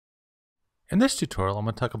In this tutorial, I'm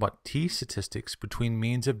going to talk about t-statistics between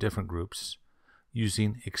means of different groups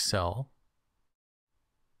using Excel.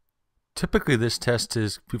 Typically, this test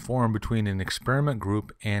is performed between an experiment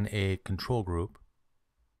group and a control group.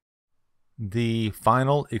 The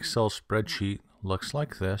final Excel spreadsheet looks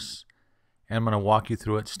like this, and I'm going to walk you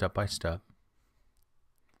through it step by step.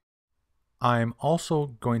 I'm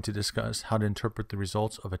also going to discuss how to interpret the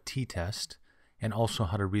results of a t-test and also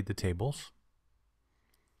how to read the tables.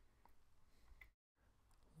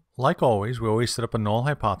 Like always, we always set up a null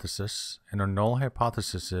hypothesis, and our null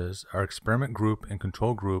hypothesis is our experiment group and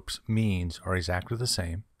control group's means are exactly the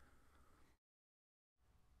same.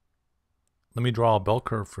 Let me draw a bell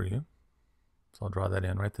curve for you. So I'll draw that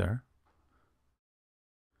in right there.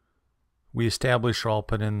 We establish, or I'll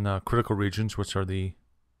put in critical regions, which are the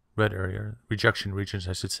red area, rejection regions,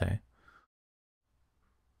 I should say.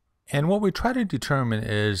 And what we try to determine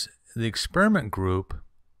is the experiment group,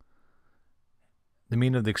 the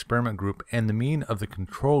mean of the experiment group, and the mean of the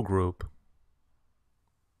control group,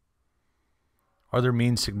 are their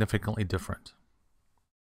means significantly different?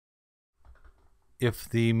 If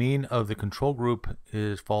the mean of the control group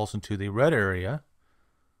falls into the red area,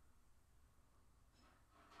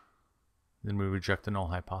 then we reject the null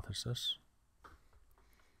hypothesis.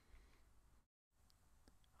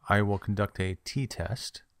 I will conduct a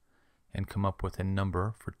t-test and come up with a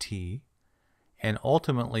number for t, and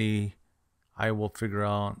ultimately I will figure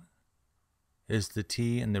out, is the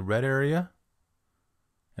t in the red area?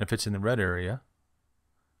 And if it's in the red area,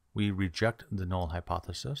 we reject the null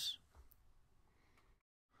hypothesis.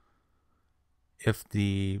 If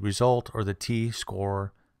the result or the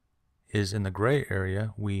t-score is in the gray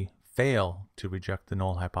area, we fail to reject the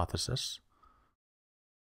null hypothesis.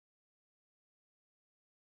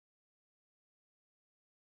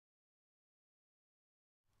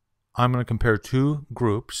 I'm going to compare two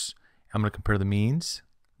groups. I'm going to compare the means,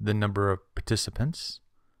 the number of participants,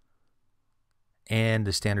 and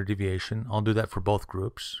the standard deviation. I'll do that for both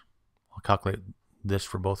groups. I'll calculate this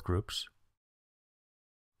for both groups.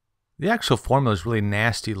 The actual formula is really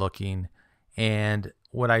nasty looking, and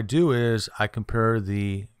what I do is I compare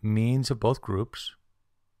the means of both groups,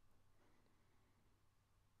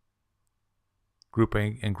 Group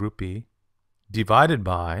A and Group B, divided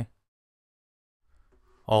by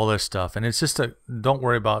all this stuff. And it's just don't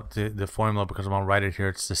worry about the formula because I'm going to write it here.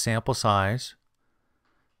 It's the sample size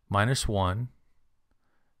minus 1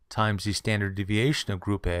 times the standard deviation of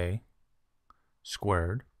Group A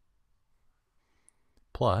squared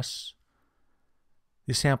plus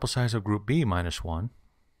the sample size of Group B minus 1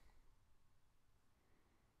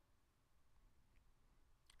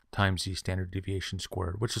 times the standard deviation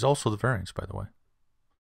squared, which is also the variance, by the way,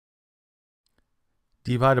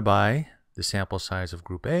 divided by the sample size of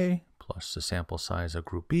Group A plus the sample size of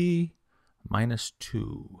Group B minus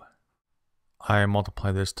 2. I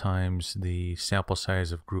multiply this times the sample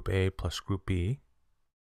size of Group A plus Group B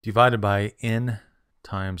divided by n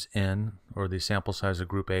times n, or the sample size of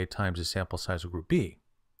Group A times the sample size of Group B.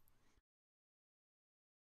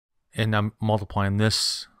 And I'm multiplying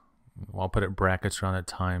this, I'll put it brackets around it,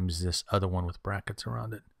 times this other one with brackets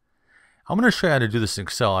around it. I'm going to show you how to do this in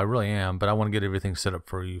Excel. I really am, but I want to get everything set up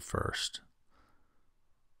for you first.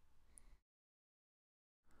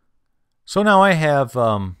 So now I have,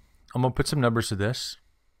 I'm going to put some numbers to this.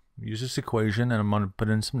 Use this equation, and I'm going to put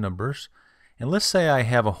in some numbers. And let's say I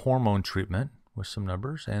have a hormone treatment with some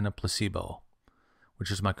numbers and a placebo,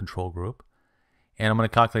 which is my control group. And I'm going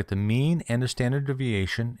to calculate the mean and the standard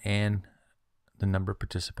deviation and the number of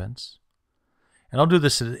participants. And I'll do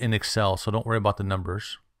this in Excel, so don't worry about the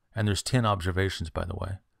numbers. And there's 10 observations, by the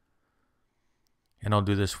way. And I'll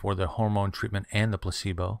do this for the hormone treatment and the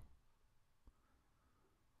placebo.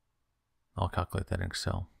 I'll calculate that in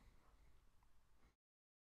Excel.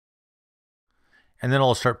 And then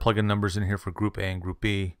I'll start plugging numbers in here for Group A and Group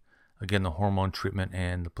B. Again, the hormone treatment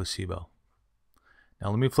and the placebo. Now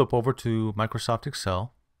let me flip over to Microsoft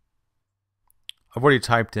Excel. I've already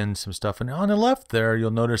typed in some stuff. And on the left there,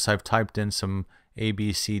 you'll notice I've typed in some A,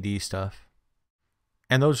 B, C, D stuff.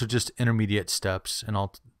 And those are just intermediate steps, and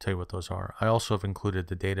I'll tell you what those are. I also have included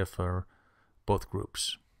the data for both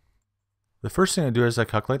groups. The first thing I do is I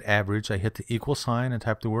calculate average. I hit the equal sign and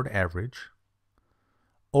type the word average.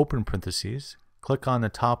 Open parentheses. Click on the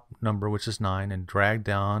top number, which is 9, and drag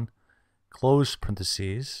down, close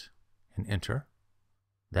parentheses, and enter.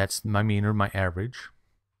 That's my mean, or my average.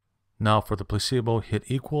 Now for the placebo, hit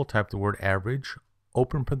equal, type the word average,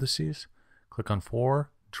 open parentheses, click on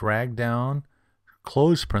 4, drag down,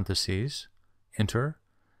 close parentheses, enter,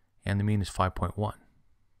 and the mean is 5.1.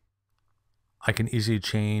 I can easily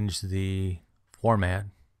change the format.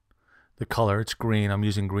 the color. It's green. I'm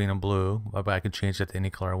using green and blue, but I can change that to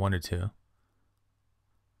any color I wanted to.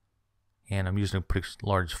 And I'm using a pretty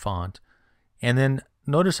large font. And then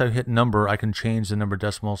notice I hit number. I can change the number of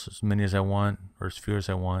decimals as many as I want or as few as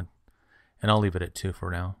I want. And I'll leave it at 2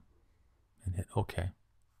 for now. And hit OK.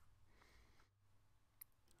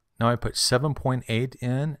 Now I put 7.8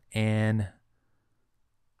 in and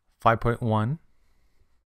 5.1.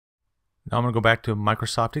 Now I'm going to go back to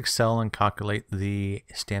Microsoft Excel and calculate the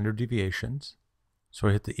standard deviations. So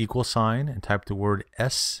I hit the equal sign and type the word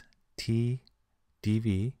STDV.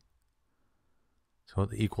 So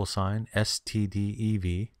the equal sign,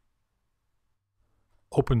 STDEV.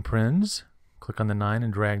 Open parens, click on the 9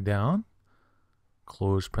 and drag down,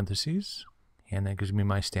 close parentheses, and that gives me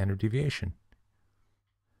my standard deviation.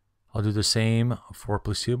 I'll do the same for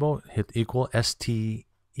placebo, hit equal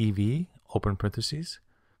STEV, open parentheses,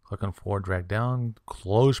 click on 4, drag down,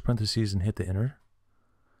 close parentheses, and hit the enter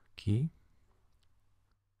key.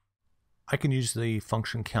 I can use the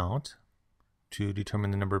function count to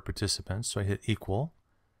determine the number of participants. So I hit equal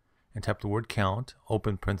and type the word count,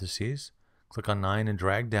 open parentheses, click on 9 and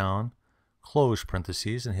drag down, close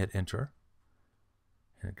parentheses, and hit enter.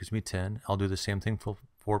 And it gives me 10. I'll do the same thing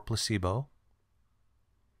for placebo.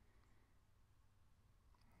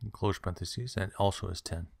 And close parentheses, and it also is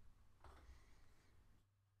 10.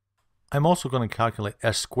 I'm also going to calculate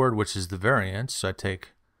S squared, which is the variance. So I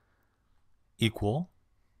take equal,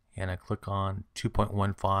 and I click on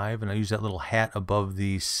 2.15, and I use that little hat above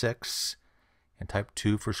the 6 and type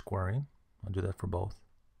 2 for squaring. I'll do that for both.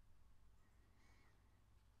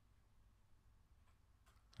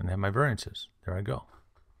 And I have my variances. There I go.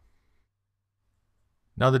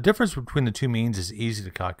 Now the difference between the two means is easy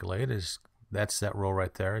to calculate. That's that row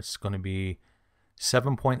right there. It's going to be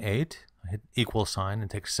 7.8. I hit equal sign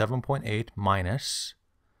and take 7.8 minus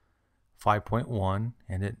 5.1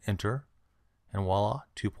 and hit enter. And voila,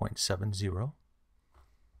 2.70.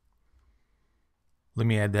 Let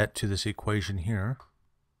me add that to this equation here.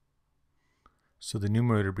 So the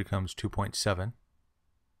numerator becomes 2.7.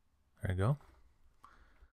 There you go.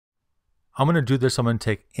 I'm going to do this. I'm going to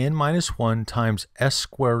take n minus 1 times S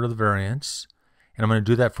squared of the variance. And I'm going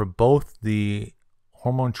to do that for both the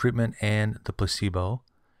hormone treatment and the placebo.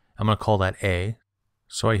 I'm going to call that A.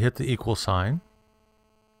 So I hit the equal sign.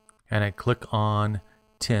 And I click on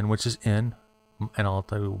 10, which is n. And I'll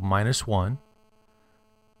do minus 1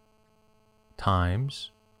 times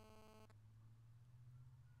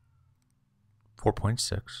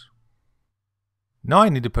 4.6. Now I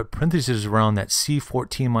need to put parentheses around that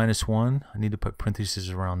C14 minus 1. I need to put parentheses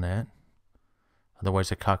around that. Otherwise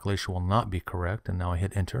the calculation will not be correct. And now I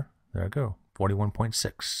hit enter. There I go.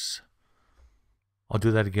 41.6. I'll do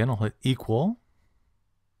that again. I'll hit equal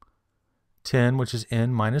 10, which is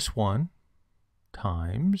n minus 1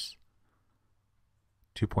 times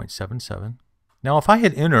 2.77. Now if I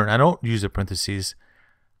hit enter and I don't use the parentheses,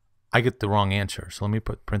 I get the wrong answer. So let me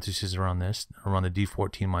put parentheses around this, around the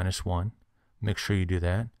D14 minus 1. Make sure you do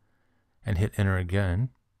that. And hit enter again.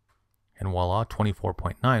 And voila,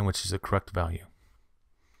 24.9, which is the correct value.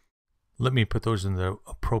 Let me put those in the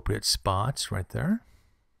appropriate spots right there.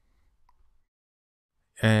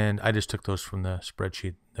 And I just took those from the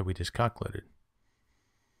spreadsheet that we just calculated.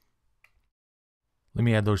 Let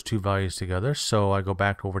me add those two values together. So I go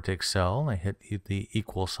back over to Excel, I hit the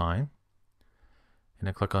equal sign, and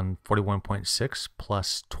I click on 41.6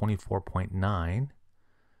 plus 24.9.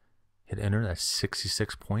 Hit enter, that's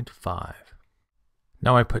 66.5.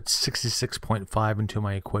 Now I put 66.5 into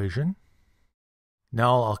my equation.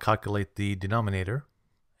 Now I'll calculate the denominator,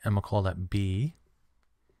 and we'll call that B.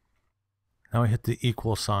 Now I hit the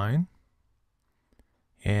equal sign.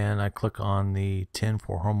 And I click on the 10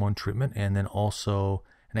 for hormone treatment, and then also,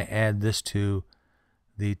 and I add this to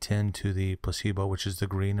the 10 to the placebo, which is the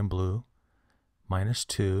green and blue, minus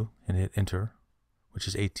 2, and hit enter, which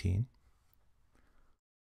is 18.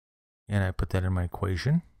 And I put that in my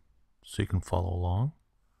equation so you can follow along.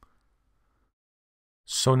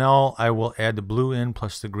 So now I will add the blue n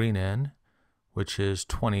plus the green n, which is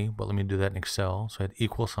 20, but let me do that in Excel. So I hit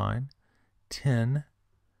equal sign, 10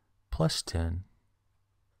 plus 10.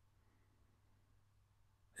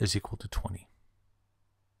 Is equal to 20.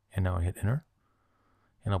 And now I hit enter.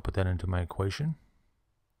 And I'll put that into my equation.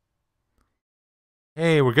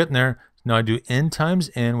 Hey, we're getting there. Now I do n times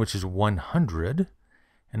n, which is 100.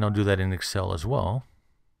 And I'll do that in Excel as well.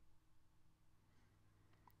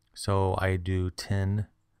 So I do 10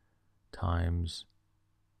 times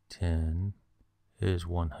 10 is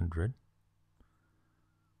 100.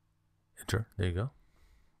 Enter. There you go.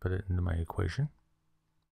 Put it into my equation.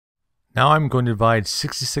 Now I'm going to divide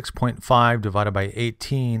 66.5 divided by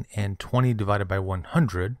 18 and 20 divided by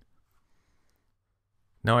 100.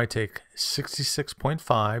 Now I take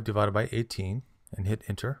 66.5 divided by 18 and hit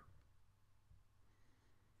enter.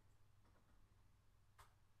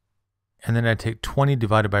 And then I take 20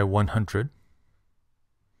 divided by 100.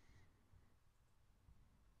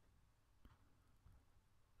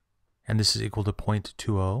 And this is equal to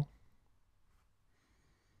 0.20.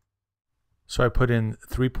 So I put in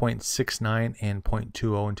 3.69 and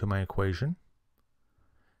 0.20 into my equation.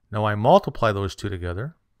 Now I multiply those two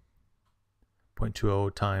together.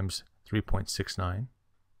 0.20 times 3.69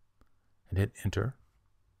 and hit enter.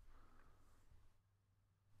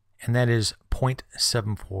 And that is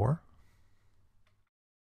 0.74.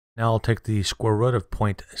 Now I'll take the square root of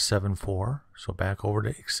 0.74. So back over to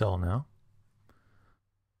Excel now.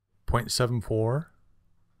 0.74,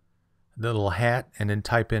 the little hat, and then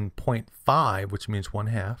type in 0.5, which means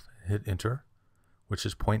 1/2, hit enter, which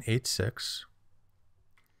is 0.86.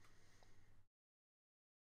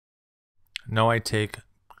 Now I take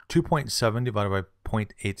 2.7 divided by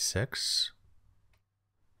 0.86,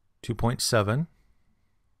 2.7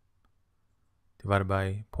 divided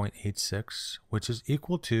by 0.86, which is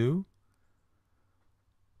equal to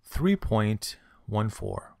 3.14,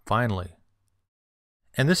 finally.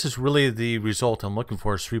 And this is really the result I'm looking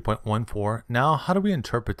for, is 3.14. Now, how do we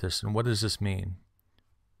interpret this, and what does this mean?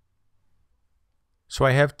 So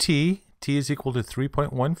I have t is equal to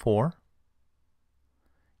 3.14,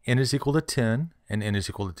 n is equal to 10, and n is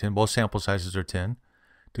equal to 10. Both sample sizes are 10.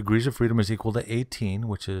 Degrees of freedom is equal to 18,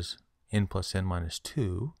 which is n plus n minus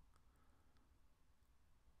 2.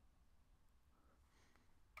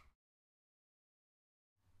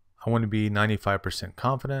 I want to be 95%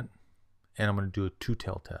 confident. And I'm going to do a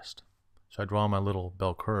two-tailed test. So I draw my little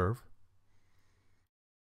bell curve.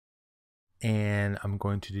 And I'm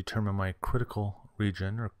going to determine my critical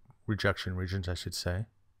region, or rejection regions, I should say.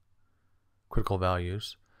 Critical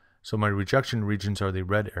values. So my rejection regions are the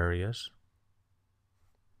red areas.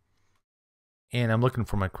 And I'm looking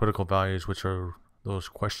for my critical values, which are those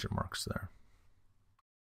question marks there.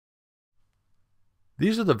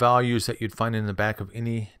 These are the values that you'd find in the back of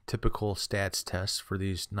any typical stats test for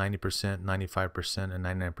these 90%, 95%, and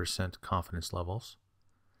 99% confidence levels.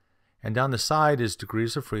 And down the side is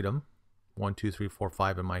degrees of freedom, 1, 2, 3, 4,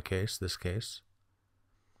 5 in my case, this case.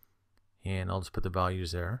 And I'll just put the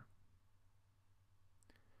values there.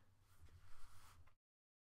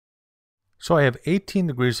 So I have 18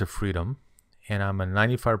 degrees of freedom, and I'm a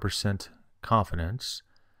 95% confidence.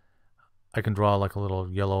 I can draw like a little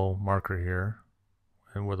yellow marker here,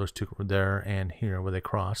 and where those two are there and here where they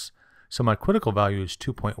cross. So my critical value is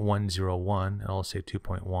 2.101, and I'll say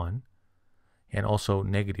 2.1, and also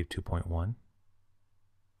negative 2.1.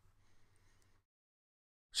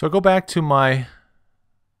 So I go back to my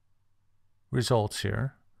results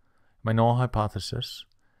here, my null hypothesis,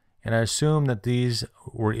 and I assume that these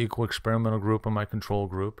were equal experimental group and my control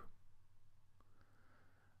group.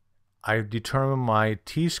 I've determined my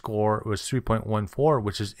t-score was 3.14,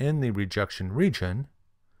 which is in the rejection region.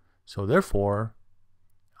 So therefore,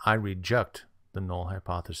 I reject the null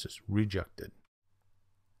hypothesis, rejected.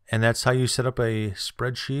 And that's how you set up a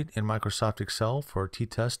spreadsheet in Microsoft Excel for a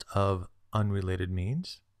t-test of unrelated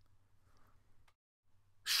means.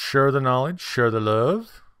 Share the knowledge, share the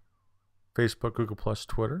love. Facebook, Google+,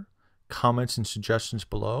 Twitter. Comments and suggestions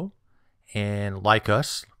below. And like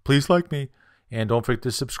us. Please like me. And don't forget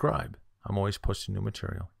to subscribe. I'm always posting new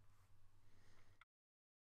material.